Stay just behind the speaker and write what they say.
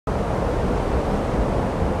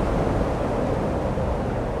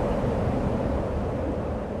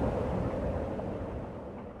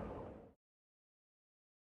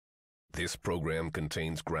This program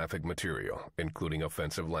contains graphic material, including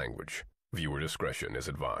offensive language. Viewer discretion is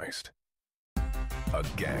advised. A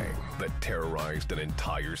gang that terrorized an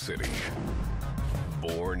entire city.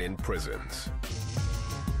 Born in prisons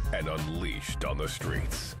and unleashed on the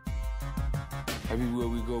streets. Everywhere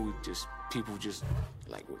we go, people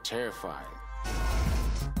were terrified.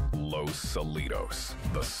 Los Solidos,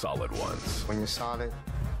 the solid ones. When you're solid,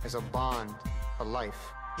 it's a bond, a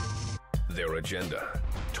life. Their agenda,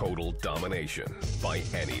 total domination by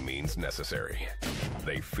any means necessary.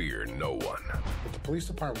 They fear no one. But the police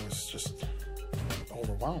department was just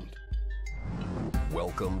overwhelmed.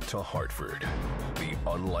 Welcome to Hartford, the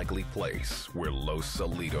unlikely place where Los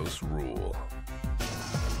Solidos rule.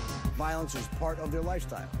 Violence is part of their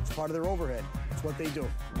lifestyle. It's part of their overhead. It's what they do.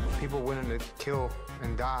 People willing to kill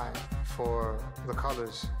and die for the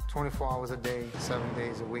colors, 24 hours a day, 7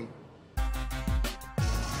 days a week.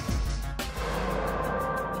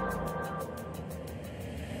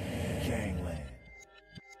 Gangland.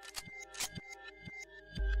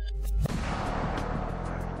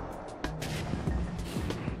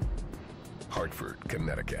 Hartford,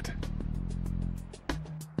 Connecticut.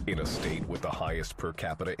 In a state with the highest per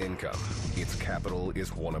capita income, its capital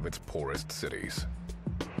is one of its poorest cities.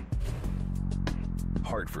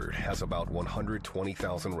 Hartford has about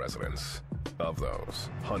 120,000 residents. Of those,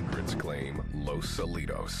 hundreds claim Los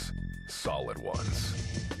Solidos, solid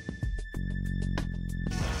ones.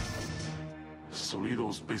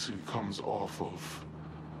 Solidos basically comes off of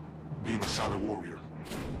being a solid warrior.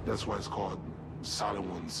 That's why it's called Solid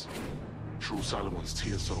Ones. True Solid Ones,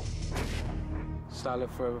 TSO.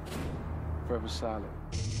 Solid forever, forever solid.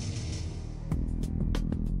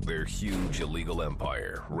 Their huge illegal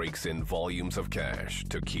empire rakes in volumes of cash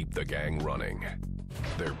to keep the gang running.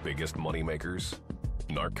 Their biggest moneymakers?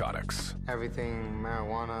 Narcotics. Everything,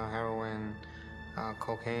 marijuana, heroin,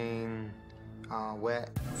 cocaine, wet.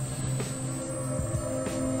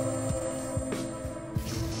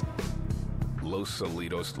 Los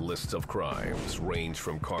Solidos' lists of crimes range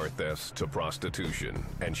from car thefts to prostitution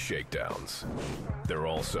and shakedowns. They're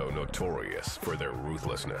also notorious for their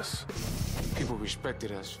ruthlessness. People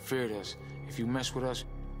respected us, feared us. If you mess with us,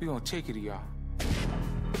 we gonna take it to y'all.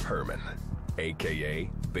 Herman, a.k.a.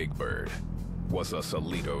 Big Bird, was a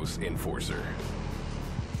Solidos enforcer.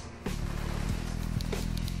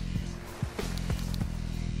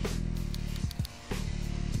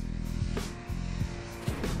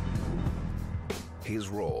 His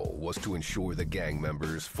role was to ensure the gang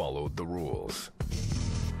members followed the rules.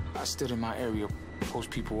 I stood in my area, post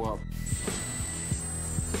people up.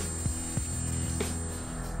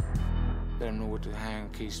 Let them know what to hang in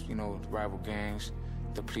case, rival gangs,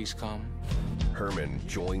 the police come. Herman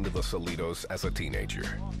joined the Solidos as a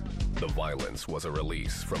teenager. The violence was a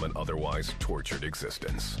release from an otherwise tortured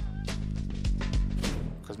existence.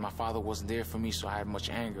 Because my father wasn't there for me, so I had much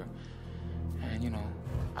anger. And,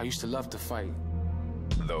 I used to love to fight.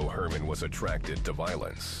 Though Herman was attracted to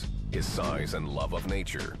violence, his size and love of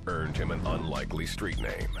nature earned him an unlikely street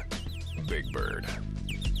name, Big Bird.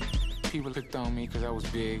 People picked on me because I was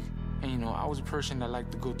big. And, I was a person that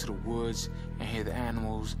liked to go to the woods and hear the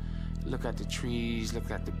animals, look at the trees,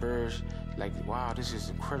 look at the birds, like, wow, this is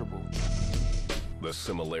incredible. The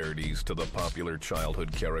similarities to the popular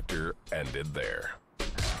childhood character ended there.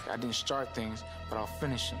 I didn't start things, but I'll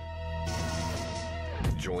finish them.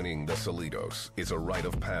 Joining the Solidos is a rite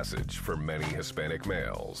of passage for many Hispanic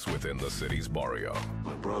males within the city's barrio.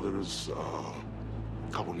 My brothers,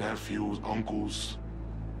 a couple nephews, uncles,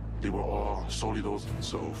 they were all Solidos.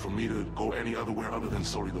 So for me to go any other where other than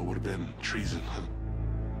Solido would have been treason.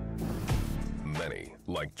 Many,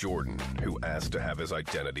 like Jordan, who asked to have his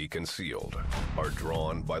identity concealed, are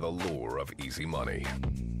drawn by the lure of easy money.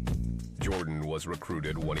 Jordan was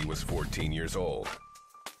recruited when he was 14 years old.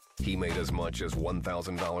 He made as much as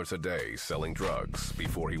 $1,000 a day selling drugs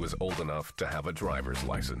before he was old enough to have a driver's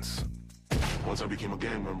license. Once I became a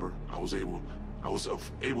gang member, I was able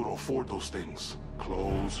to afford those things.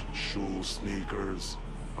 Clothes, shoes, sneakers,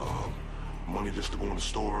 money just to go in the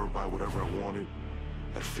store, buy whatever I wanted.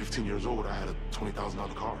 At 15 years old, I had a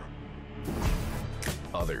 $20,000 car.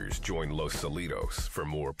 Others joined Los Solidos for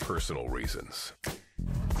more personal reasons.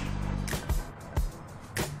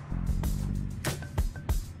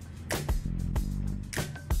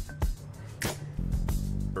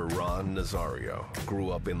 Iran Nazario grew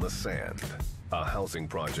up in the Sand, a housing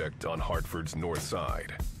project on Hartford's north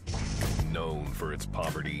side, known for its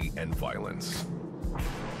poverty and violence.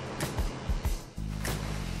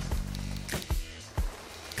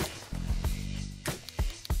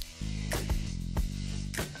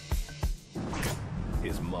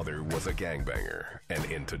 His mother was a gangbanger and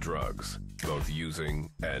into drugs, both using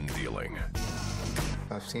and dealing.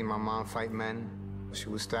 I've seen my mom fight men. She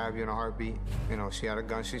would stab you in a heartbeat. You know, she had a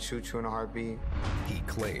gun, she'd shoot you in a heartbeat. He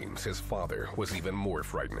claims his father was even more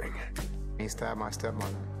frightening. He stabbed my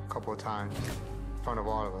stepmother a couple of times in front of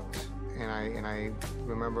all of us. And I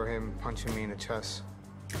remember him punching me in the chest.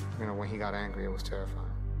 You know, when he got angry, it was terrifying.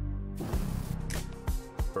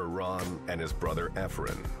 Iran and his brother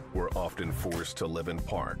Efren were often forced to live in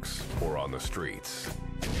parks or on the streets.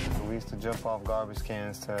 We used to jump off garbage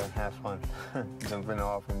cans to have fun, jumping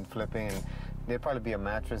off and flipping. And there'd probably be a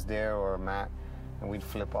mattress there or a mat, and we'd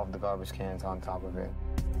flip off the garbage cans on top of it.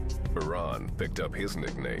 Iran picked up his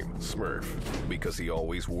nickname, Smurf, because he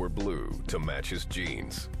always wore blue to match his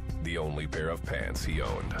jeans, the only pair of pants he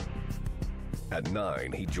owned. At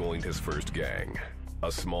 9, he joined his first gang,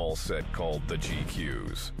 a small set called the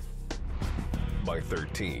GQs. By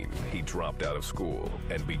 13, he dropped out of school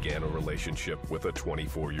and began a relationship with a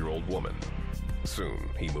 24-year-old woman. Soon,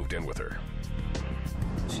 he moved in with her.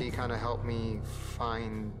 She kind of helped me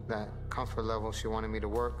find that comfort level she wanted me to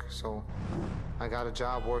work, so I got a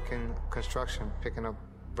job working construction, picking up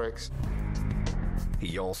bricks.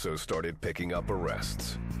 He also started picking up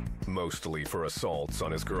arrests, mostly for assaults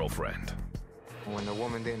on his girlfriend. When the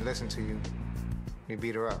woman didn't listen to you, you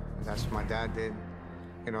beat her up. That's what my dad did.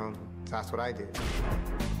 You know, that's what I did.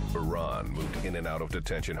 Iran moved in and out of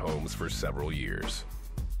detention homes for several years.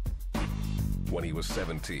 When he was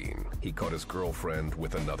 17, he caught his girlfriend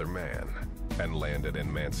with another man and landed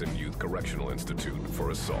in Manson Youth Correctional Institute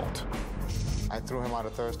for assault. I threw him out a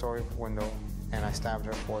third-story window, and I stabbed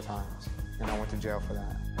her 4 times, and I went to jail for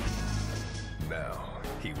that. Now,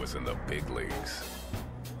 he was in the big leagues.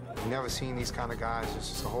 I've never seen these kind of guys. It's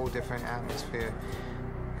just a whole different atmosphere.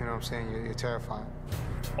 You know what I'm saying? You're terrified.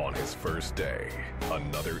 On his first day,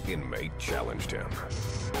 another inmate challenged him.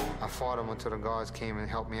 I fought him until the guards came and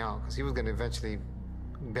helped me out, because he was going to eventually,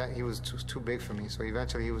 he was too big for me, so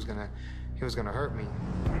eventually he was gonna hurt me.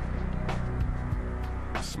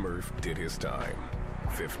 Smurf did his time,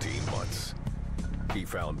 15 months. He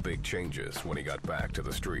found big changes when he got back to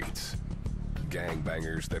the streets.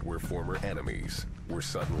 Gangbangers that were former enemies were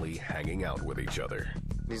suddenly hanging out with each other.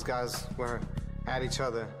 These guys were at each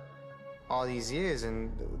other all these years,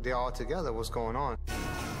 and they're all together. What's going on?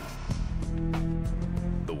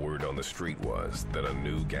 The word on the street was that a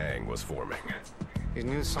new gang was forming. You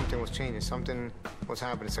knew something was changing, something was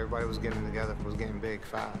happening, so everybody was getting together, was getting big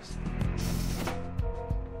fast.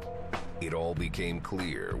 It all became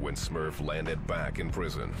clear when Smurf landed back in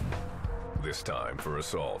prison, this time for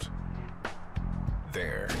assault.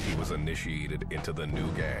 There, he was initiated into the new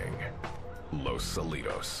gang, Los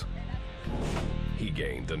Solidos. He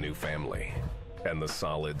gained a new family, and the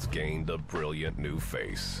Solids gained a brilliant new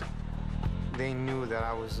face. They knew that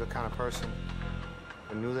I was the kind of person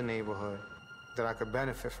who knew the neighborhood, that I could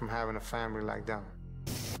benefit from having a family like them.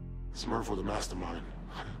 Smurf was a mastermind.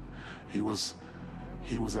 He was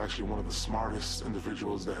actually one of the smartest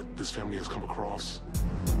individuals that this family has come across.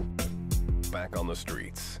 Back on the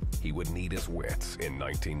streets, he would need his wits in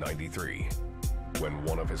 1993, when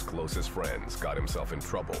one of his closest friends got himself in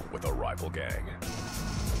trouble with a rival gang.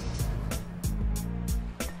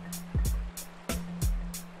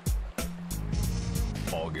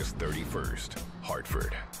 August 31st,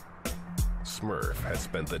 Hartford. Smurf had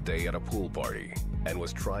spent the day at a pool party and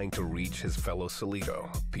was trying to reach his fellow Solido,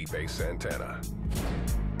 Pipe Santana.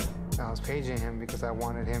 I was paging him because I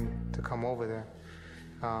wanted him to come over there.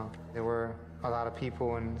 There were a lot of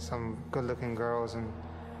people and some good-looking girls, and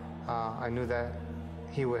I knew that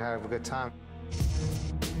he would have a good time.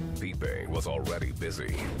 Pipe was already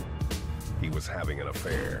busy. He was having an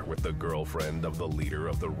affair with the girlfriend of the leader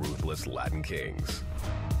of the ruthless Latin Kings,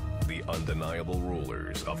 the undeniable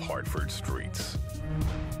rulers of Hartford streets.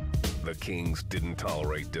 The Kings didn't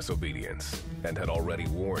tolerate disobedience and had already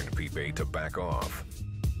warned Pipe to back off,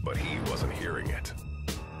 but he wasn't hearing it.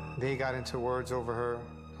 They got into words over her,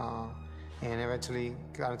 and eventually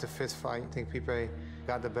got into fist fight. I think Pipe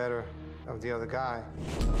got the better of the other guy.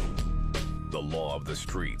 The law of the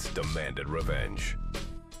streets demanded revenge.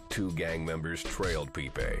 2 gang members trailed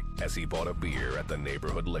Pipe as he bought a beer at the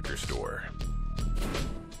neighborhood liquor store.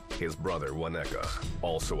 His brother, Waneka,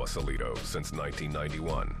 also a Solido since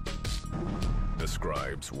 1991,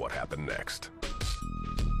 describes what happened next.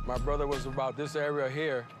 My brother was about this area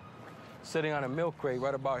here, sitting on a milk crate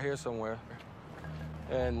right about here somewhere.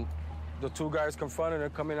 And the 2 guys confronted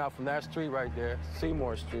him coming out from that street right there,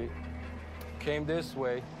 Seymour Street, came this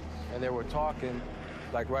way, and they were talking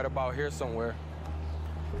like right about here somewhere.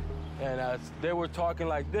 And as they were talking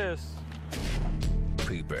like this,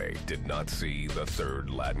 Pipe did not see the third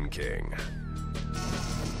Latin King.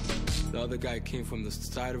 The other guy came from the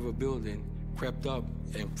side of a building, crept up,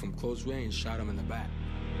 and from close range shot him in the back.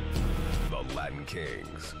 The Latin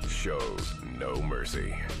Kings showed no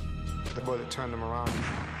mercy. The bullet turned them around,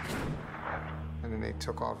 and then they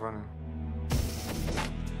took off running.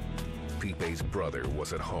 Pipe's brother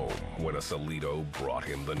was at home when a Solido brought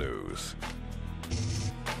him the news.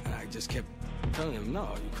 And I just kept telling him,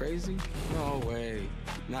 no, you crazy? No way.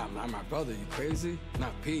 Not my brother, you crazy?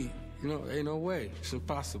 Not Pete. You know, ain't no way. It's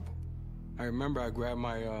impossible. I remember I grabbed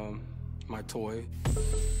my my toy.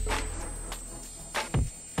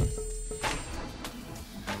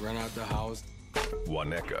 I ran out the house.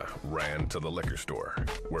 Waneka ran to the liquor store,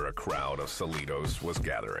 where a crowd of Solidos was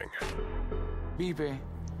gathering. Pipe,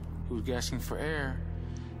 he was gasping for air,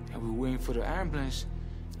 and we were waiting for the ambulance.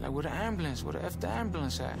 Like, where the ambulance? Where the F the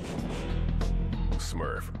ambulance at?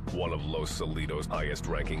 Smurf, one of Los Solidos'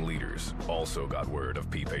 highest-ranking leaders, also got word of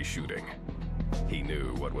Pipe's shooting. He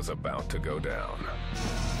knew what was about to go down.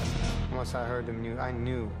 Once I heard the news, I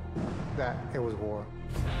knew that it was war.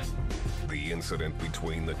 The incident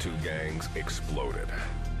between the two gangs exploded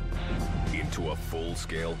into a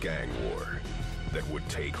full-scale gang war that would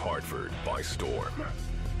take Hartford by storm.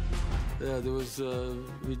 Yeah, there was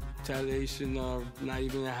retaliation not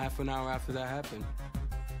even a half an hour after that happened.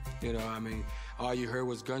 You know, I mean, all you heard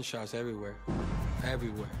was gunshots everywhere.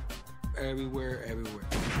 Everywhere. Everywhere, everywhere.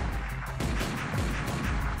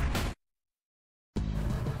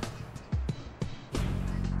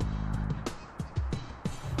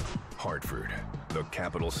 Hartford, the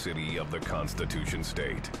capital city of the Constitution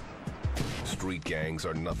State. Street gangs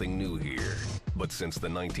are nothing new here, but since the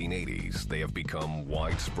 1980s, they have become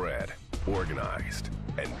widespread, organized,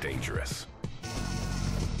 and dangerous.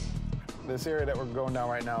 This area that we're going down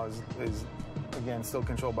right now is again, still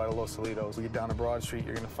controlled by the Los Solidos. We get down to Broad Street,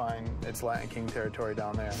 you're going to find it's Latin King territory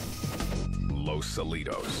down there. Los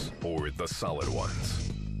Solidos, or the Solid Ones.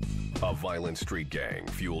 A violent street gang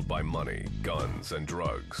fueled by money, guns, and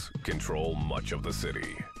drugs control much of the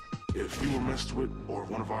city. If you were messed with, or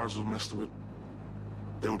one of ours was messed with,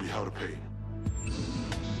 there would be hell to pay.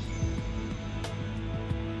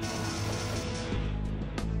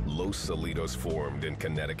 Los Solidos formed in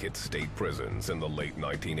Connecticut state prisons in the late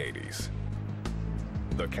 1980s.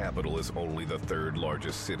 The capital is only the third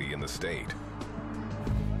largest city in the state.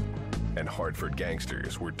 And Hartford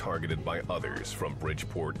gangsters were targeted by others from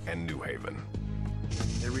Bridgeport and New Haven.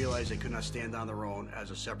 They realized they could not stand on their own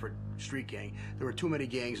as a separate street gang. There were too many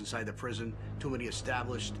gangs inside the prison, too many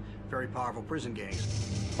established, very powerful prison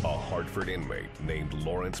gangs. A Hartford inmate named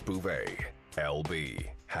Lawrence Bouvet, LB,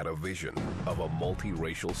 had a vision of a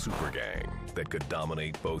multiracial super gang that could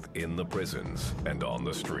dominate both in the prisons and on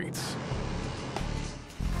the streets.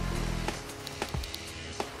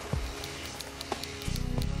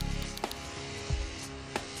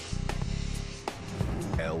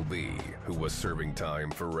 LB, who was serving time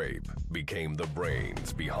for rape, became the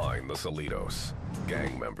brains behind the Solidos.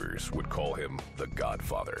 Gang members would call him the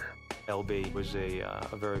Godfather. LB was a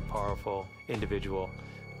very powerful individual.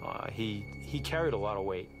 He carried a lot of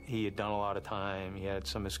weight. He had done a lot of time. He had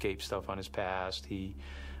some escape stuff on his past. He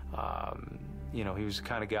was the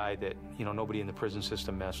kind of guy that, nobody in the prison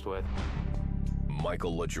system messed with.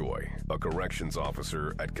 Michael LaJoy, a corrections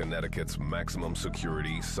officer at Connecticut's maximum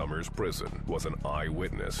security Summers Prison, was an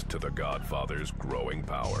eyewitness to the Godfather's growing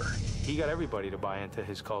power. He got everybody to buy into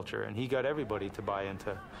his culture, and he got everybody to buy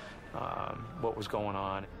into what was going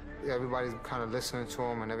on. Everybody's kind of listening to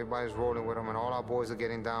him, and everybody's rolling with him, and all our boys are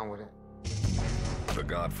getting down with it. The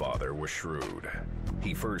Godfather was shrewd.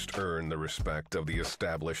 He first earned the respect of the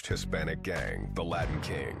established Hispanic gang, the Latin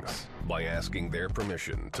Kings, by asking their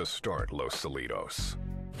permission to start Los Solidos.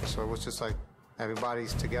 So it was just like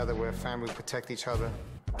everybody's together, we're a family, we protect each other.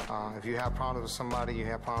 If you have problems with somebody, you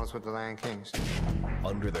have problems with the Latin Kings.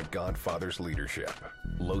 Under the Godfather's leadership,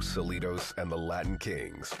 Los Solidos and the Latin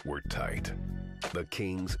Kings were tight. The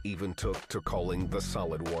Kings even took to calling the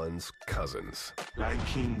Solid Ones cousins. Latin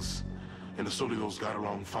Kings and the Solidos got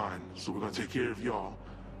along fine, so we're gonna take care of y'all.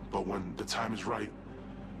 But when the time is right,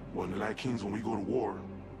 when the Latin Kings, when we go to war,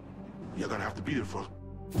 you're gonna have to be there for us.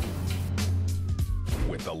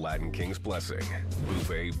 With the Latin King's blessing,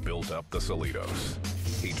 Bouvet built up the Solidos.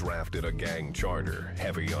 He drafted a gang charter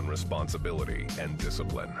heavy on responsibility and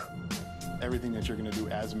discipline. Everything that you're going to do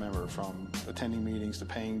as a member, from attending meetings to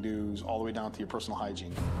paying dues, all the way down to your personal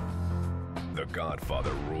hygiene. The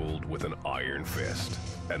Godfather ruled with an iron fist,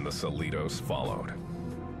 and the Solidos followed.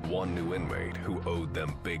 One new inmate who owed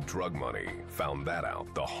them big drug money found that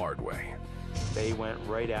out the hard way. They went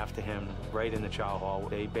right after him, right in the chow hall.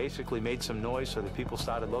 They basically made some noise so that people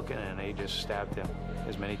started looking, and they just stabbed him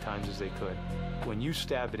as many times as they could. When you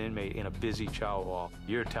stab an inmate in a busy chow hall,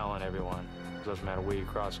 you're telling everyone, it doesn't matter where you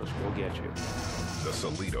cross us, we'll get you. The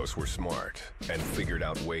Solidos were smart and figured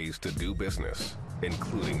out ways to do business,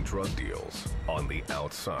 including drug deals, on the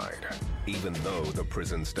outside. Even though the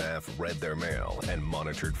prison staff read their mail and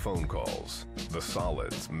monitored phone calls, the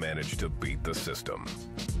Solids managed to beat the system.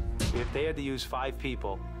 If they had to use 5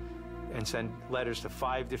 people and send letters to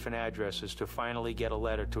 5 different addresses to finally get a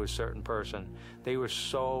letter to a certain person, they were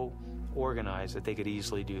so organized that they could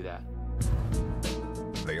easily do that.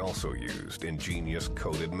 They also used ingenious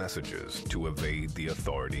coded messages to evade the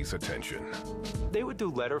authorities' attention. They would do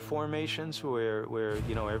letter formations where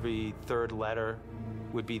you know, every third letter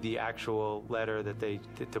would be the actual letter that they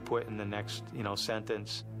to put in the next, you know,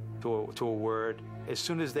 sentence to a word. As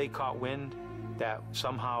soon as they caught wind that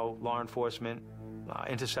somehow law enforcement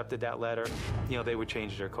intercepted that letter, you know, they would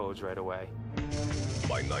change their codes right away.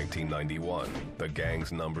 By 1991, the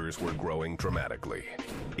gang's numbers were growing dramatically,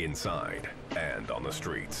 inside and on the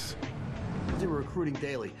streets. They were recruiting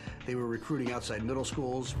daily. They were recruiting outside middle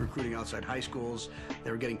schools, recruiting outside high schools.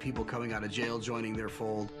 They were getting people coming out of jail, joining their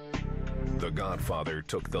fold. The Godfather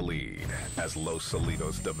took the lead as Los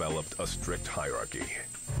Solidos developed a strict hierarchy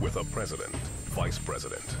with a president, vice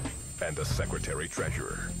president, and a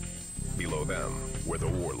secretary-treasurer. Below them were the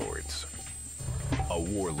warlords. A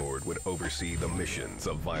warlord would oversee the missions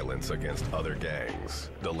of violence against other gangs,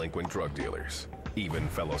 delinquent drug dealers, even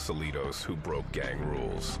fellow Solidos who broke gang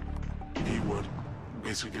rules. He would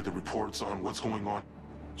basically get the reports on what's going on.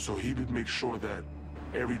 So he would make sure that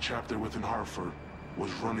every chapter within Hartford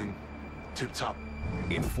was running tip-top.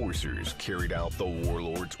 Enforcers carried out the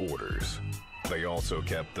warlord's orders. They also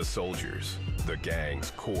kept the soldiers, the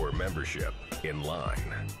gang's core membership, in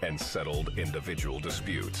line and settled individual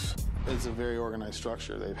disputes. It's a very organized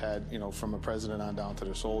structure. They've had, you know, from a president on down to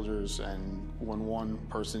their soldiers, and when one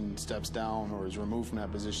person steps down or is removed from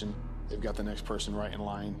that position, they've got the next person right in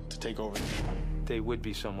line to take over. They would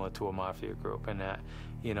be similar to a mafia group in that,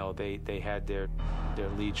 you know, they had their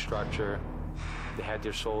lead structure, they had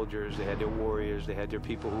their soldiers, they had their warriors, they had their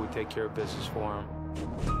people who would take care of business for them.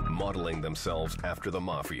 Modeling themselves after the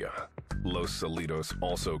mafia, Los Solidos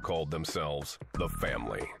also called themselves the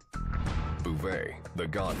family. Bouvet, the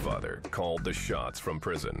Godfather, called the shots from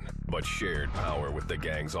prison, but shared power with the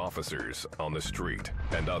gang's officers on the street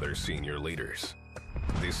and other senior leaders.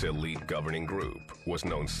 This elite governing group was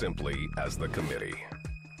known simply as the Committee.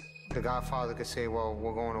 The Godfather could say, well,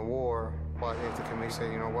 we're going to war, but if the committee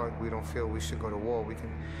said, you know what, we don't feel we should go to war,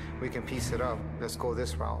 we can piece it up, let's go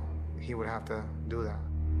this route, he would have to do that.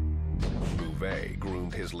 Bouvet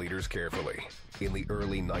groomed his leaders carefully. In the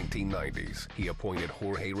early 1990s, he appointed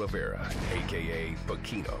Jorge Rivera, a.k.a.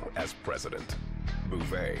 Paquino, as president.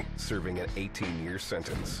 Bouvet, serving an 18-year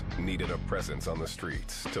sentence, needed a presence on the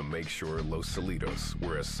streets to make sure Los Solidos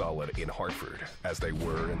were as solid in Hartford as they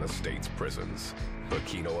were in the state's prisons.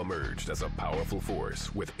 Paquino emerged as a powerful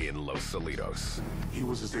force within Los Solidos. He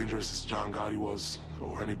was as dangerous as John Gotti was,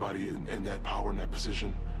 or anybody in that power, in that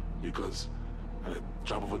position, because at a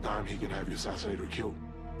drop of a dime, he can have you assassinated or killed.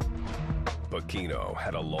 Paquino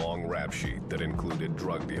had a long rap sheet that included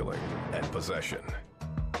drug dealing and possession.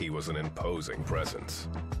 He was an imposing presence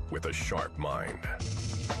with a sharp mind.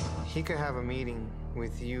 He could have a meeting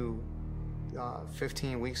with you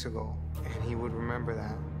 15 weeks ago, and he would remember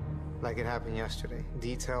that like it happened yesterday,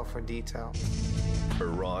 detail for detail.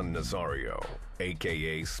 Iran Nazario,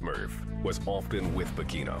 a.k.a. Smurf, was often with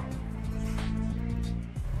Paquino.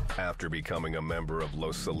 After becoming a member of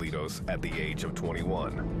Los Solidos at the age of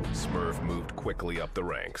 21, Smurf moved quickly up the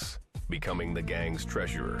ranks, becoming the gang's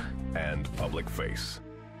treasurer and public face.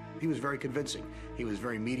 He was very convincing. He was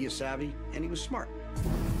very media savvy, and he was smart.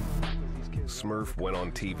 Smurf went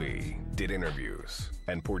on TV, did interviews,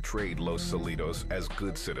 and portrayed Los Solidos as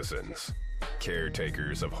good citizens,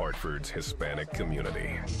 caretakers of Hartford's Hispanic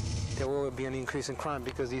community. There will be an increase in crime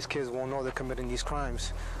because these kids won't know they're committing these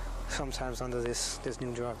crimes, sometimes under this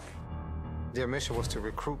new drug. Their mission was to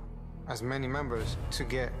recruit as many members to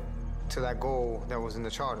get to that goal that was in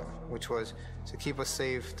the charter, which was to keep us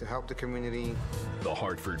safe, to help the community. The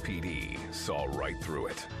Hartford PD saw right through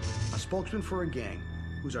it. A spokesman for a gang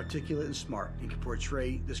who's articulate and smart and can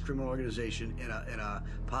portray this criminal organization in a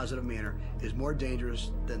positive manner is more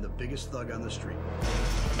dangerous than the biggest thug on the street.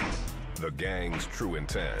 The gang's true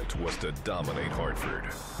intent was to dominate Hartford.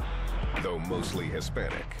 Though mostly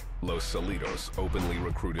Hispanic, Los Solidos openly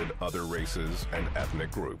recruited other races and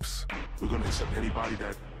ethnic groups. We're going to accept anybody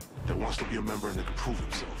that wants to be a member and that can prove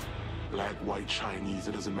himself. black, white, Chinese,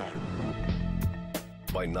 it doesn't matter.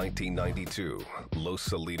 By 1992, Los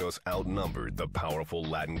Solidos outnumbered the powerful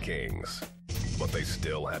Latin kings, but they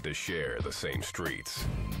still had to share the same streets.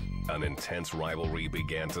 An intense rivalry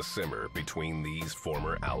began to simmer between these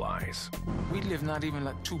former allies. We live not even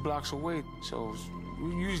like 2 blocks away, so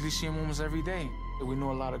we usually see them almost every day. We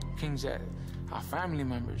know a lot of kings that are family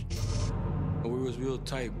members. We was real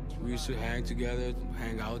tight. We used to hang together,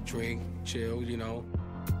 hang out, drink, chill, you know.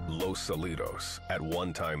 Los Solidos, at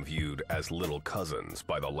one time viewed as little cousins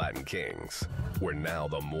by the Latin kings, were now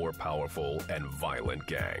the more powerful and violent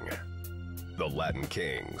gang. The Latin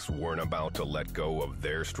kings weren't about to let go of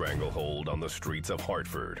their stranglehold on the streets of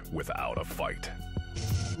Hartford without a fight.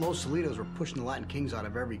 Los Solidos were pushing the Latin kings out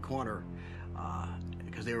of every corner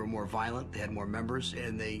because they were more violent, they had more members,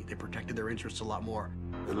 and they protected their interests a lot more.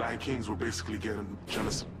 The Latin kings were basically getting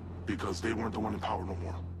jealous because they weren't the one in power no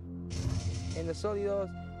more. And the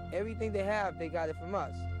Solidos, everything they have, they got it from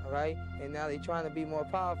us, all right? And now they're trying to be more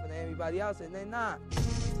powerful than everybody else, and they're not.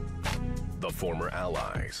 The former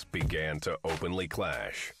allies began to openly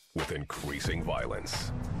clash with increasing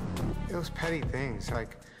violence. It was petty things,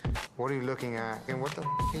 like, what are you looking at? And what the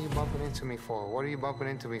f*** are you bumping into me for? What are you bumping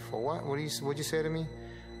into me for? What'd you say to me?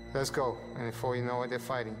 Let's go. And before you know it, they're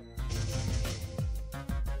fighting.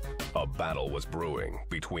 A battle was brewing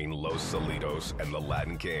between Los Solidos and the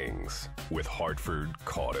Latin kings, with Hartford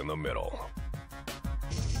caught in the middle.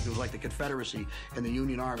 It was like the Confederacy and the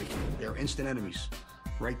Union Army. They were instant enemies,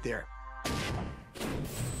 right there.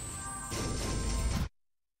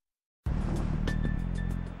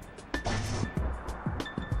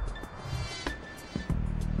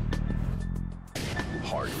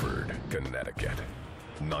 Hartford, Connecticut,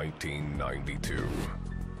 1992.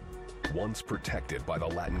 Once protected by the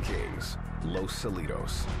Latin kings, Los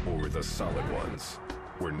Solidos, or the Solid Ones,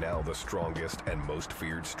 were now the strongest and most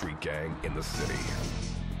feared street gang in the city.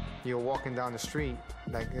 You're walking down the street,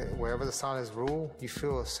 like wherever the Solidos rule, you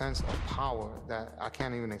feel a sense of power that I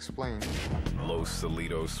can't even explain. Los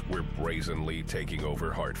Solidos were brazenly taking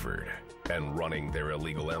over Hartford and running their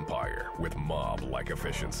illegal empire with mob-like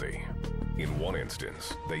efficiency. In one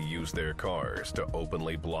instance, they used their cars to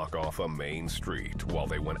openly block off a main street while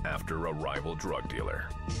they went after a rival drug dealer.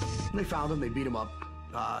 They found him, they beat him up,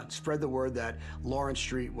 spread the word that Lawrence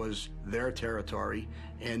Street was their territory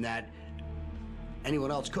and that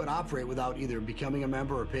anyone else could operate without either becoming a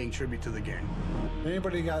member or paying tribute to the gang.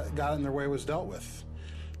 Anybody got in their way was dealt with.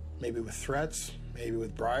 Maybe with threats, maybe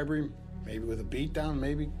with bribery, maybe with a beatdown,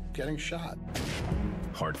 maybe getting shot.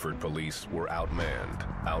 Hartford police were outmanned,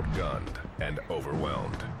 outgunned, and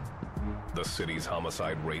overwhelmed. The city's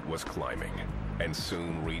homicide rate was climbing and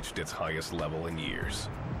soon reached its highest level in years.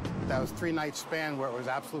 That was a 3-night span where it was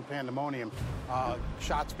absolute pandemonium.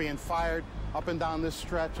 Shots being fired up and down this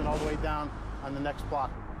stretch and all the way down on the next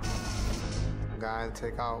block. Guys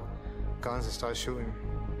take out guns and start shooting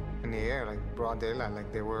in the air, like broad daylight,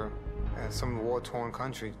 like they were in some war-torn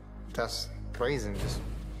country. That's brazen, just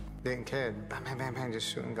didn't care. Bam, bam, bam, bam, just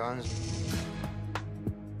shooting guns.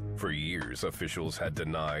 For years, officials had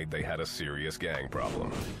denied they had a serious gang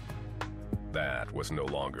problem. That was no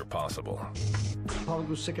longer possible. The public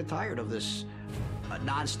was sick and tired of this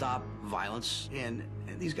non-stop violence, and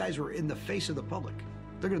these guys were in the face of the public.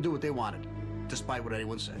 They're gonna do what they wanted, despite what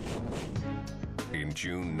anyone said. In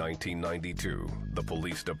June 1992, the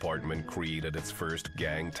police department created its first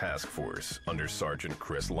gang task force under Sergeant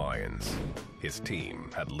Chris Lyons. His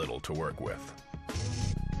team had little to work with.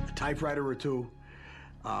 A typewriter or two,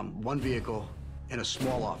 one vehicle, and a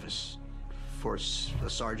small office for a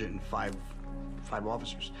sergeant and five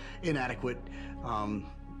officers. Inadequate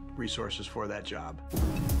resources for that job.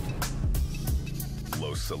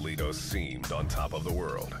 Los Solidos seemed on top of the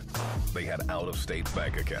world. They had out-of-state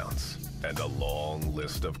bank accounts and a long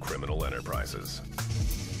list of criminal enterprises.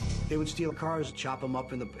 They would steal cars, chop them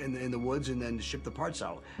up in the woods, and then ship the parts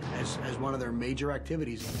out as one of their major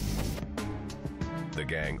activities. The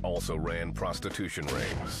gang also ran prostitution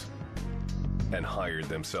rings and hired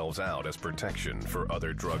themselves out as protection for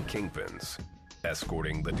other drug kingpins,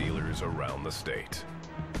 escorting the dealers around the state.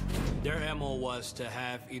 Their MO was to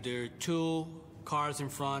have either 2 cars in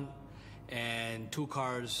front and 2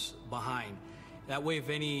 cars behind. That way, if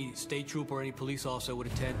any state trooper or any police officer would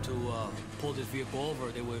attempt to pull this vehicle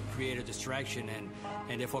over, they would create a distraction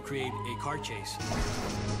and therefore create a car chase.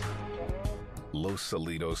 Los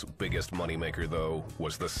Solidos' biggest moneymaker, though,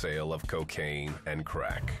 was the sale of cocaine and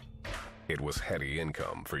crack. It was heady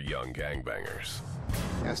income for young gangbangers.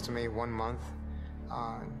 Estimate 1 month,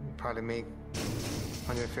 probably make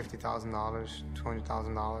 $150,000,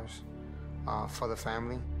 $200,000 for the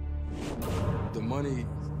family. The money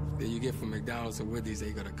that you get from McDonald's and Wendy's,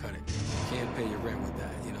 they gotta cut it. You can't pay your rent with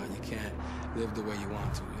that, you know, you can't live the way you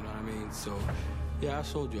want to, you know what I mean? So, yeah, I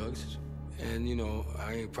sold drugs, and, you know,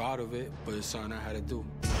 I ain't proud of it, but it's something I had to do.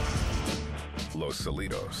 Los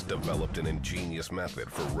Solidos developed an ingenious method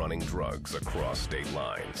for running drugs across state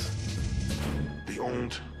lines. They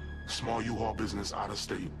owned small U-Haul business out of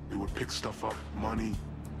state. They would pick stuff up, money,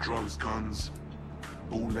 drugs, guns,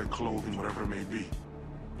 bootleg clothing, whatever it may be,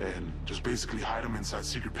 and just basically hide them inside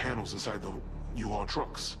secret panels inside the U-Haul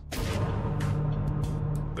trucks.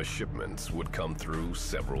 The shipments would come through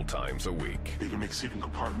several times a week. They could make secret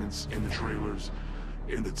compartments in the trailers,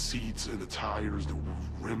 in the seats, in the tires, the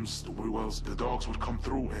rims, the wheel wells. The dogs would come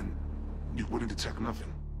through and you wouldn't detect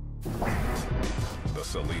nothing. The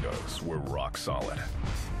Solidos were rock solid,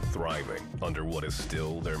 thriving under what is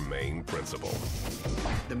still their main principle.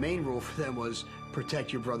 The main rule for them was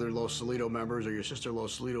protect your brother Los Solido members or your sister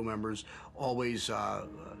Los Solido members. Always,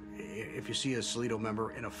 if you see a Solido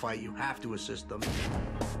member in a fight, you have to assist them.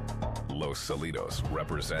 Los Solidos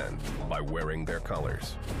represent by wearing their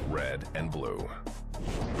colors, red and blue.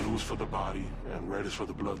 Blue is for the body, and red is for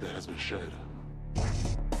the blood that has been shed.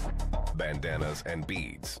 Bandanas and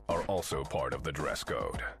beads are also part of the dress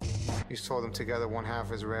code. You saw them together, one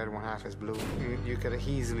half is red, one half is blue. You could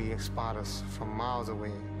easily spot us from miles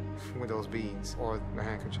away with those beads or the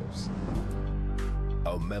handkerchiefs.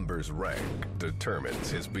 A member's rank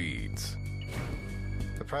determines his beads.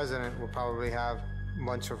 The president would probably have a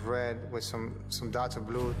bunch of red with some dots of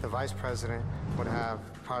blue. The vice president would have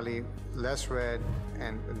probably less red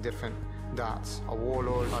and different dots. A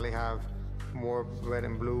warlord probably have more red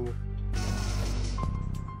and blue.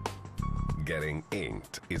 Getting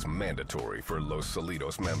inked is mandatory for Los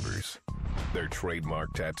Solidos members. Their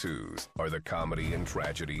trademark tattoos are the comedy and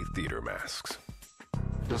tragedy theater masks.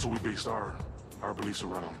 That's what we based our beliefs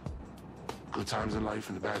around. Good times in life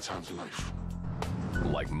and the bad times in life.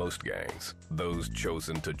 Like most gangs, those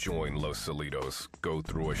chosen to join Los Solidos go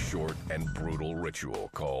through a short and brutal ritual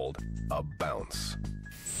called a bounce.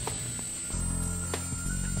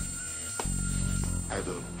 I had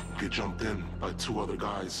to get jumped in by two other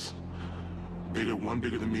guys. One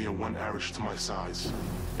bigger than me and one Irish to my size,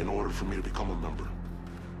 in order for me to become a member.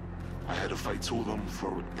 I had to fight two of them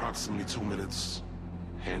for approximately 2 minutes,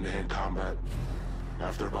 hand-to-hand combat.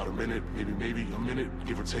 After about a minute, maybe a minute,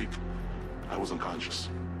 give or take, I was unconscious.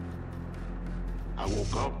 I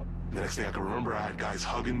woke up, the next thing I can remember, I had guys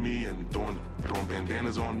hugging me and throwing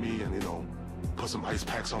bandanas on me and, you know, put some ice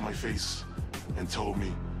packs on my face and told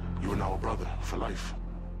me, "You are now a brother for life."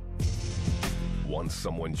 Once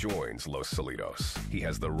someone joins Los Solidos, he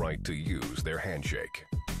has the right to use their handshake.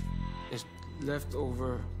 It's left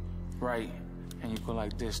over right, and you go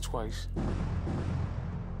like this twice.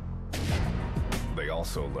 They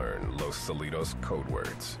also learn Los Solidos code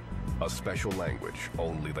words, a special language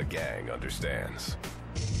only the gang understands.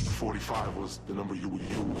 45 was the number you would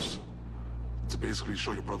use to basically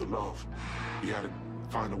show your brother love. You had to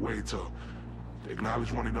find a way to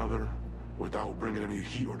acknowledge one another without bringing any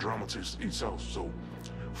heat or drama to yourself. So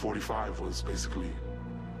 45 was basically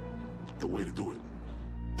the way to do it.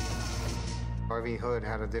 Every hood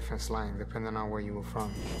had a different slang depending on where you were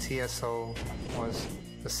from. TSO was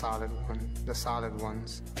the solid one, the solid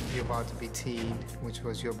ones. You're about to be T'd, which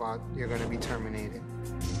was you're gonna be terminated.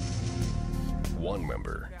 One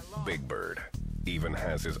member, Big Bird, even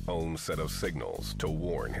has his own set of signals to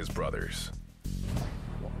warn his brothers.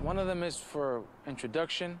 One of them is for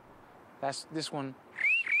introduction. That's this one.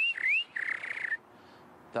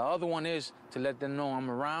 The other one is to let them know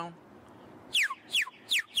I'm around.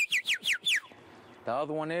 The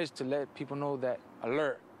other one is to let people know that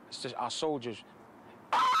alert. It's just our soldiers.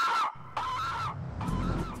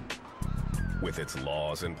 With its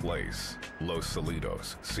laws in place, Los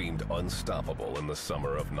Solidos seemed unstoppable in the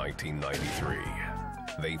summer of 1993.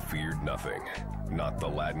 They feared nothing, not the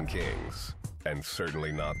Latin Kings, and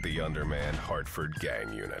certainly not the undermanned Hartford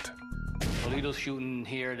gang unit. Solidos shooting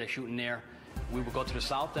here, they're shooting there. We would go to the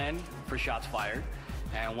south end for shots fired,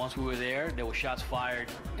 and once we were there were shots fired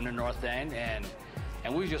in the north end, and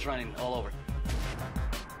we were just running all over.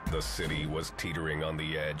 The city was teetering on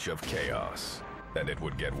the edge of chaos, and it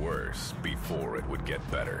would get worse before it would get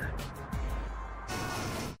better.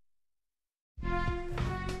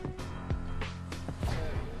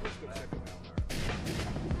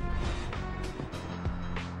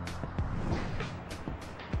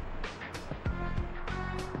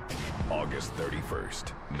 August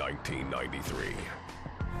 31st, 1993.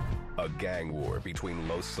 A gang war between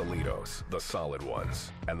Los Solidos, the solid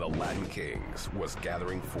ones, and the Latin Kings was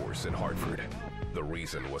gathering force in Hartford. The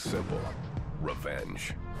reason was simple: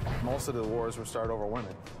 revenge. Most of the wars were started over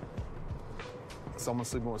women. someone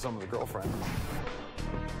sleeping with someone's girlfriend.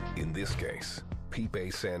 In this case,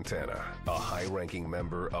 Pipe Santana, a high-ranking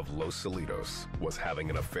member of Los Solidos, was having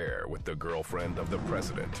an affair with the girlfriend of the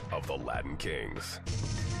president of the Latin Kings.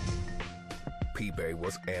 Pipe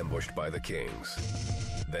was ambushed by the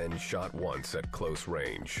Kings, then shot once at close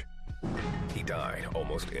range. He died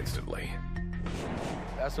almost instantly.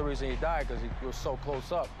 That's the reason he died, because he was so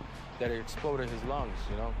close up that it exploded his lungs,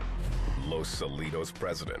 you know? Los Solidos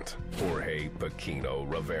president, Jorge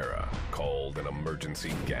Paquino Rivera, called an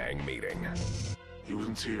emergency gang meeting. He was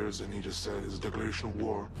in tears, and he just said, it's a declaration of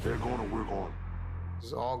war. They're going or we're going.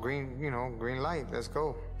 It's all green, you know, green light, let's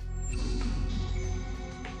go.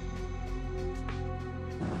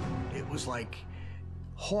 It was like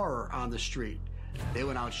horror on the street. They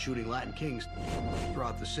went out shooting Latin Kings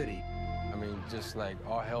throughout the city. I mean, just like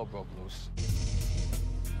all hell broke loose.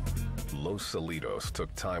 Los Solidos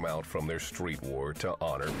took time out from their street war to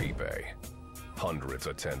honor Pipe. Hundreds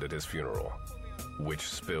attended his funeral, which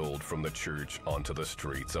spilled from the church onto the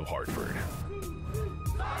streets of Hartford.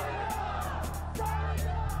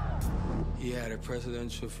 He had a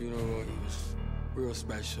presidential funeral. It was real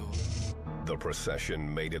special. The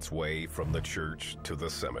procession made its way from the church to the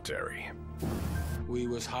cemetery. We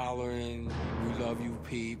was hollering, we love you,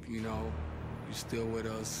 Peep, you know, you still with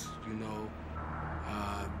us, you know.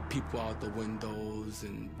 People out the windows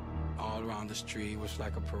and all around the street. It was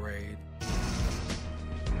like a parade.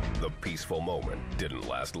 The peaceful moment didn't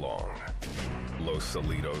last long. Los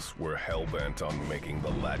Solidos were hell-bent on making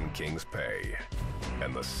the Latin Kings pay,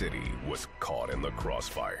 and the city was caught in the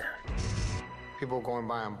crossfire. People going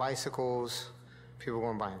by on bicycles, people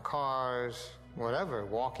going by in cars, whatever,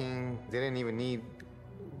 walking. They didn't even need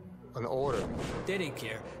an order. They didn't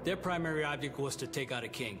care. Their primary object was to take out a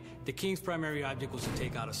king. The king's primary object was to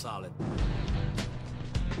take out a solid.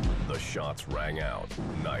 The shots rang out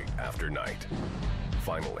night after night.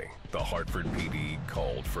 Finally, the Hartford PD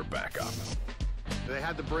called for backup. They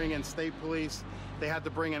had to bring in state police. They had to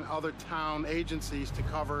bring in other town agencies to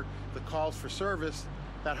cover the calls for service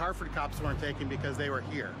that Hartford cops weren't taking because they were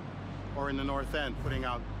here or in the North End putting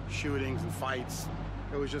out shootings and fights.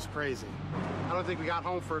 It was just crazy. I don't think we got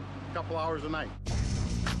home for a couple hours a night.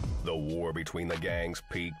 The war between the gangs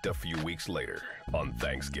peaked a few weeks later on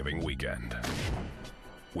Thanksgiving weekend.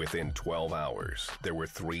 Within 12 hours, there were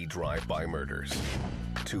 3 drive-by murders.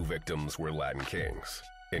 2 victims were Latin Kings,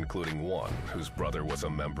 including one whose brother was a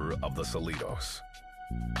member of the Solidos.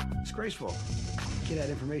 Disgraceful. Kid had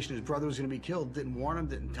information his brother was going to be killed, didn't warn him,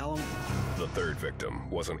 didn't tell him. The third victim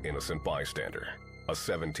was an innocent bystander, a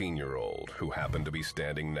 17-year-old who happened to be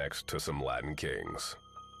standing next to some Latin Kings.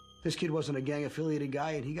 This kid wasn't a gang-affiliated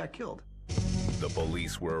guy, and he got killed. The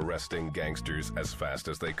police were arresting gangsters as fast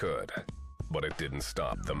as they could, but it didn't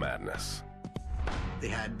stop the madness. They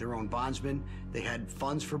had their own bondsmen, they had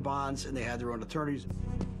funds for bonds, and they had their own attorneys.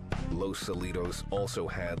 Los Solidos also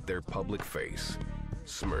had their public face,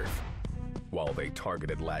 Smurf. While they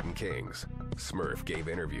targeted Latin Kings, Smurf gave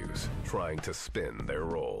interviews trying to spin their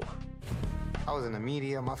role. I was in the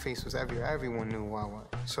media, my face was everywhere, everyone knew who I was.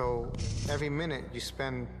 So every minute you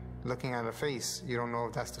spend looking at a face, you don't know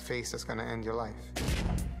if that's the face that's gonna end your life.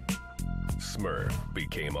 Smurf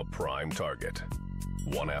became a prime target.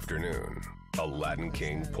 One afternoon, a Latin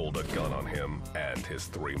King pulled a gun on him and his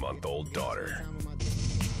 3-month-old daughter.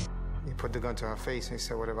 He put the gun to her face and he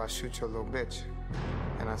said, "What if I shoot your little bitch?"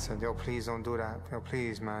 And I said, "Yo, please don't do that. Yo,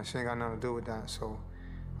 please, man, she ain't got nothing to do with that." So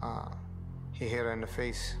he hit her in the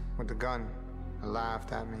face with the gun and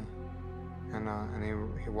laughed at me,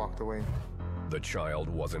 and he walked away. The child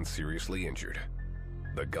wasn't seriously injured.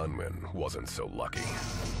 The gunman wasn't so lucky.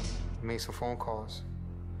 He made some phone calls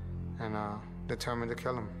and determined to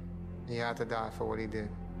kill him. He had to die for what he did.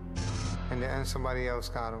 In the end, somebody else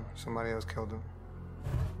got him. Somebody else killed him.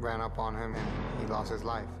 Ran up on him and he lost his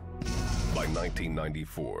life. By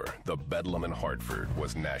 1994, the Bedlam in Hartford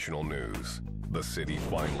was national news. The city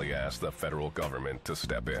finally asked the federal government to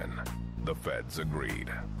step in. The feds agreed.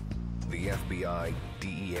 The FBI,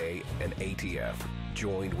 DEA, and ATF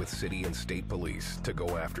joined with city and state police to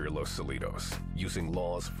go after Los Solidos, using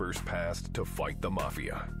laws first passed to fight the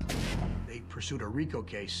mafia. They pursued a RICO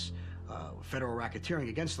case, federal racketeering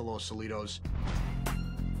against the Los Solidos.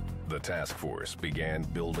 The task force began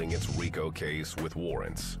building its RICO case with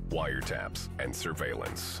warrants, wiretaps, and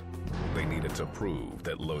surveillance. They needed to prove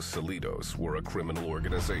that Los Solidos were a criminal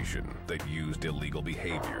organization that used illegal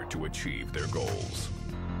behavior to achieve their goals.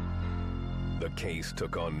 The case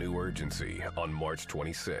took on new urgency on March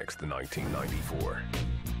 26, 1994.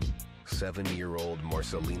 7-year-old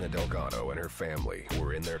Marcelina Delgado and her family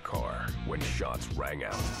were in their car when shots rang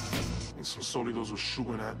out. And so Solidos was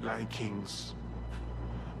shooting at Latin Kings.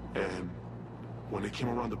 And when they came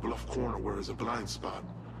around the bluff corner where there's a blind spot,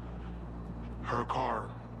 her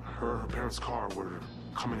parents' car were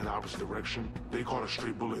coming in the opposite direction. They caught a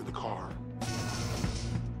stray bullet in the car.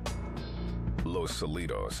 Los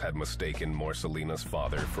Solidos had mistaken Marcelina's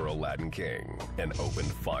father for a Latin king and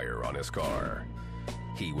opened fire on his car.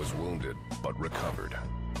 He was wounded, but recovered.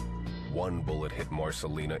 One bullet hit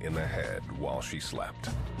Marcelina in the head while she slept.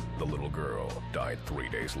 The little girl died 3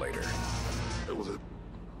 days later. It was an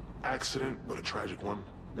accident, but a tragic one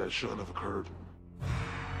that shouldn't have occurred.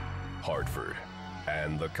 Hartford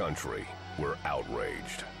and the country were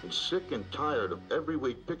outraged. I'm sick and tired of every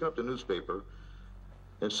week picking up the newspaper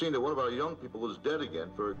and seeing that one of our young people was dead again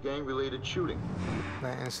for a gang-related shooting.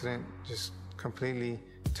 That incident just completely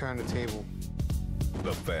turned the table.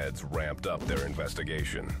 The feds ramped up their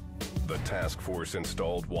investigation. The task force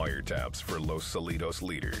installed wiretaps for Los Solidos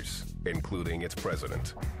leaders, including its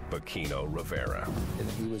president, Paquino Rivera. And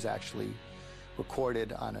he was actually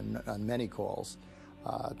recorded on many calls,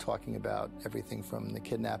 talking about everything from the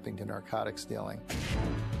kidnapping to narcotics dealing.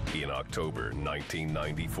 In October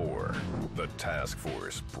 1994, the task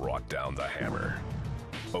force brought down the hammer.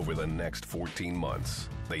 Over the next 14 months,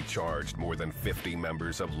 they charged more than 50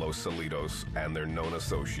 members of Los Solidos and their known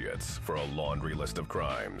associates for a laundry list of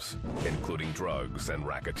crimes, including drugs and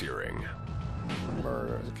racketeering.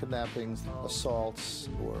 Murders, kidnappings, assaults,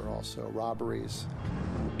 or also robberies.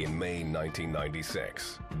 In May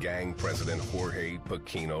 1996, gang president Jorge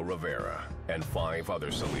Paquino Rivera and 5 other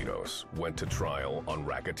Solidos went to trial on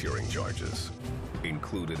racketeering charges.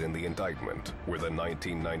 Included in the indictment were the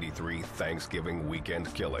 1993 Thanksgiving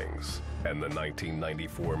weekend killings and the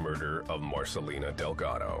 1994 murder of Marcelina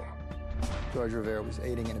Delgado. George Rivera was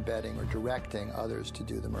aiding and abetting or directing others to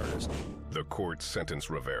do the murders. The court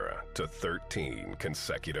sentenced Rivera to 13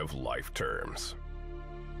 consecutive life terms.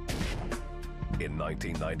 In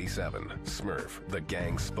 1997, Smurf, the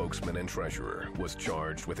gang's spokesman and treasurer, was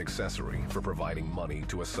charged with accessory for providing money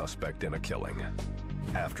to a suspect in a killing.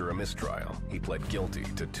 After a mistrial, he pled guilty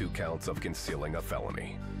to 2 counts of concealing a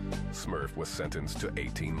felony. Smurf was sentenced to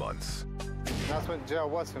 18 months. That's what jail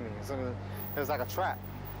was for me. It was like a trap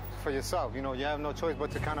for yourself. You know, you have no choice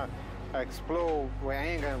but to kind of explode with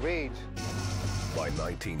anger and rage. By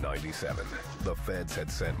 1997, the feds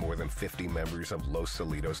had sent more than 50 members of Los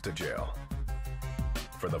Solidos to jail.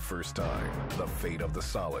 For the first time, the fate of the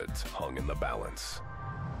Solids hung in the balance.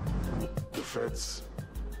 The feds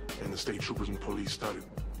and the state troopers and police started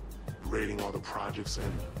raiding all the projects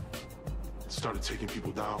and started taking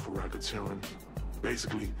people down for racketeering.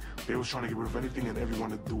 Basically, they was trying to get rid of anything and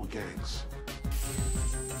everyone to do with gangs.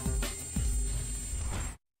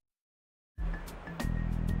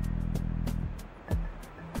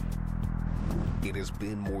 It has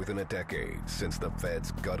been more than a decade since the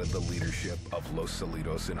feds gutted the leadership of Los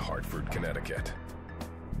Solidos in Hartford, Connecticut.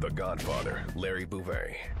 The Godfather, Larry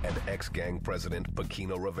Bouvet, and ex-gang president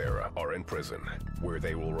Paquino Rivera are in prison, where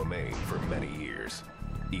they will remain for many years.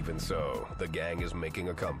 Even so, the gang is making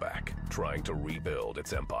a comeback, trying to rebuild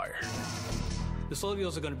its empire. The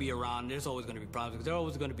Solidos are going to be around. There's always going to be problems because they're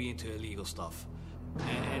always going to be into illegal stuff,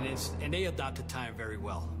 and they adopted time very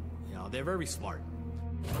well. You know, they're very smart.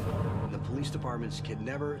 The police departments can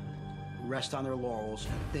never rest on their laurels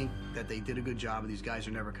and think that they did a good job and these guys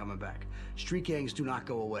are never coming back. Street gangs do not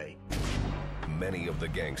go away. Many of the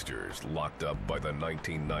gangsters locked up by the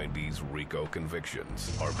 1990s RICO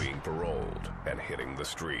convictions are being paroled and hitting the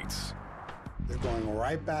streets. They're going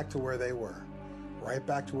right back to where they were, right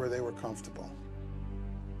back to where they were comfortable.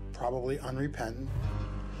 Probably unrepentant.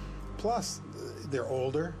 Plus, they're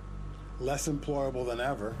older, less employable than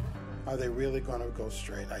ever. Are they really going to go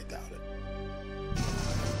straight? I doubt it.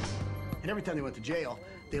 And every time they went to jail,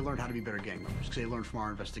 they learned how to be better gang members because they learned from our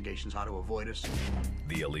investigations how to avoid us.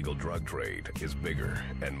 The illegal drug trade is bigger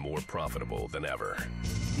and more profitable than ever.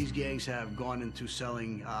 These gangs have gone into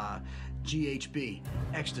selling GHB,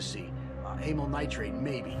 ecstasy, amyl nitrate,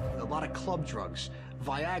 maybe, a lot of club drugs,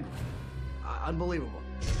 Viagra. Unbelievable.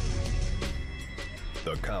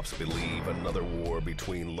 The cops believe another war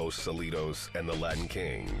between Los Solidos and the Latin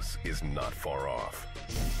Kings is not far off.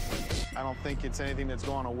 I don't think it's anything that's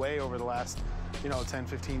gone away over the last, 10,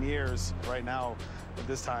 15 years. Right now, at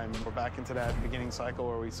this time, we're back into that beginning cycle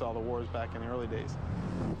where we saw the wars back in the early days.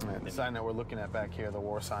 And the sign that we're looking at back here, the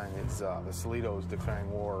war sign, is the Solidos declaring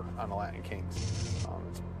war on the Latin Kings.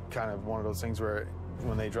 It's kind of one of those things where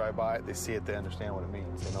when they drive by it, they see it, they understand what it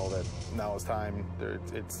means. They know that now is time,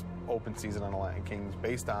 it's open season on the Latin Kings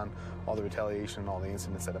based on all the retaliation and all the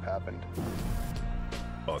incidents that have happened.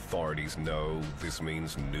 Authorities know this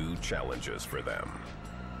means new challenges for them.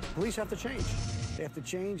 Police have to change. They have to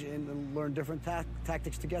change and learn different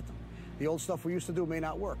tactics to get them. The old stuff we used to do may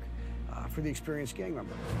not work for the experienced gang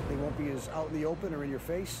member. They won't be as out in the open or in your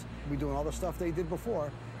face. We'll be doing all the stuff they did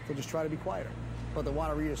before. They'll just try to be quieter. But they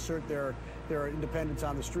want to reassert their independence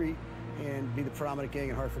on the street and be the predominant gang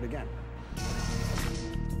in Hartford again.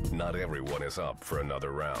 Not everyone is up for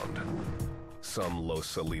another round. Some Los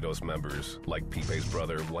Solidos members, like Pipe's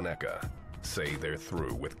brother Waneka, say they're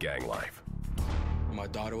through with gang life. My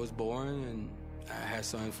daughter was born, and I had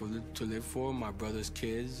something to live for, my brother's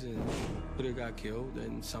kids, and Peter got killed,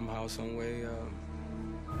 and somehow, some way,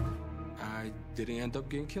 I didn't end up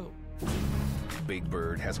getting killed. Big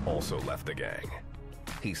Bird has also left the gang.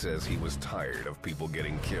 He says he was tired of people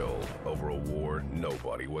getting killed over a war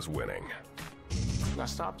nobody was winning. We gotta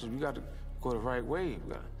stop this. We gotta go the right way.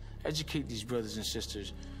 We gotta educate these brothers and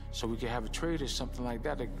sisters so we can have a trade or something like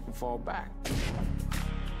that can fall back.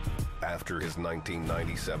 After his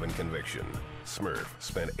 1997 conviction, Smurf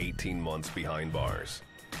spent 18 months behind bars.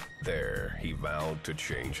 There, he vowed to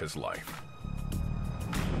change his life.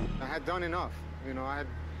 I had done enough, you know,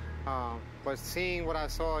 but seeing what I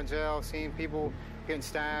saw in jail, seeing people getting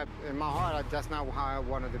stabbed, in my heart, that's not how I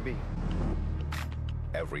wanted to be.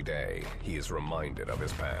 Every day, he is reminded of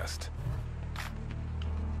his past.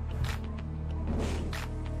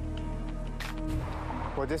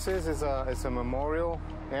 What this is it's a memorial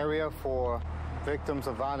area for victims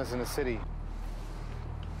of violence in the city.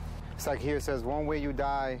 It's like here it says, one way you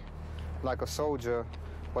die like a soldier,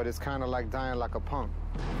 but it's kind of like dying like a punk,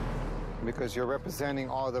 because you're representing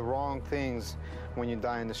all the wrong things when you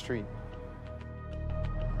die in the street.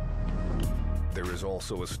 There is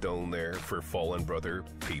also a stone there for fallen brother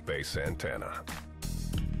Pipe Santana.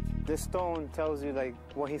 This stone tells you like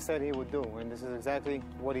what he said he would do, and this is exactly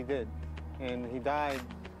what he did. And he died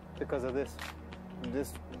because of this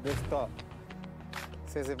thought. It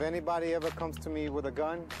says, if anybody ever comes to me with a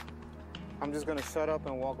gun, I'm just gonna shut up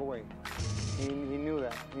and walk away. He knew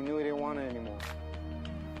that. He knew he didn't want it anymore.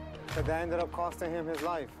 But that ended up costing him his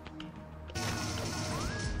life.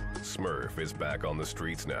 Smurf is back on the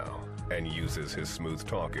streets now and uses his smooth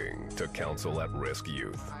talking to counsel at-risk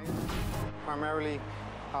youth. Primarily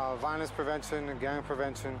violence prevention and gang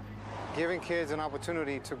prevention, giving kids an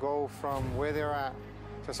opportunity to go from where they're at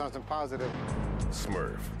to something positive.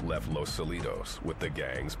 Smurf left Los Solidos with the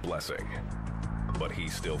gang's blessing, but he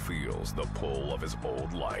still feels the pull of his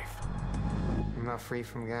old life. I'm not free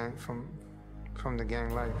from the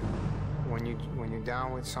gang life. When you're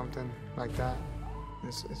down with something like that,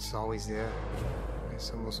 it's always there.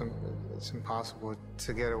 It's impossible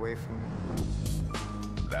to get away from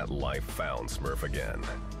it. That life found Smurf again.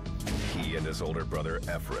 He and his older brother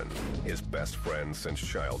Efren, his best friend since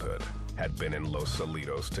childhood, had been in Los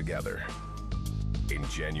Solidos together. In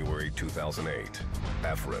January 2008,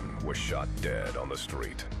 Efren was shot dead on the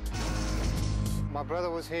street. My brother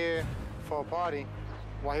was here for a party.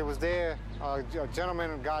 While he was there, a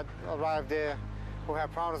gentleman arrived there who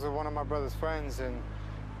had problems with one of my brother's friends, and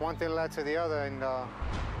one thing led to the other, and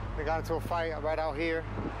they got into a fight right out here.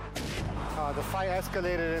 The fight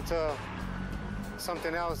escalated into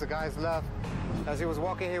something else. The guys left. As he was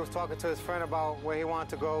walking, he was talking to his friend about where he wanted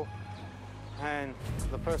to go, and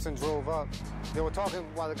the person drove up. They were talking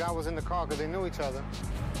while the guy was in the car because they knew each other.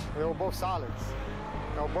 They were both solids.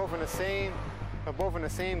 They were both in the same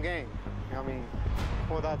gang. You know what I mean?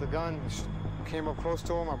 Pulled out the gun, came up close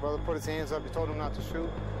to him. My brother put his hands up. He told him not to shoot,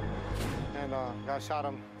 and guy shot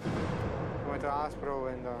him. He went to the hospital,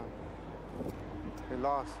 and he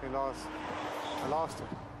lost him.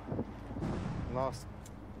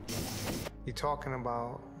 You're talking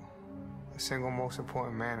about the single most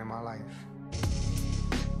important man in my life.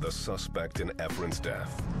 The suspect in Efren's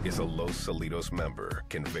death is a Los Solidos member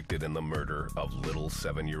convicted in the murder of little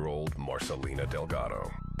 7-year-old Marcelina Delgado.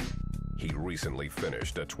 He recently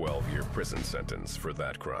finished a 12-year prison sentence for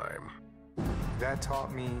that crime. That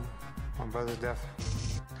taught me, my brother's death,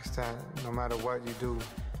 is that no matter what you do,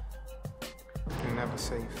 you're never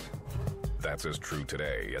safe. That's as true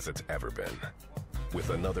today as it's ever been. With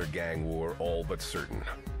another gang war all but certain,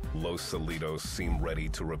 Los Solidos seem ready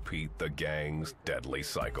to repeat the gang's deadly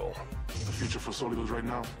cycle. The future for Solidos right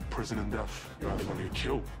now, prison and death. You're either gonna get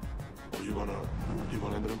killed, or you're gonna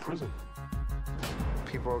end up in prison.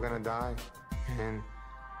 People are gonna die, and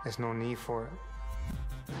there's no need for it.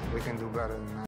 We can do better than that.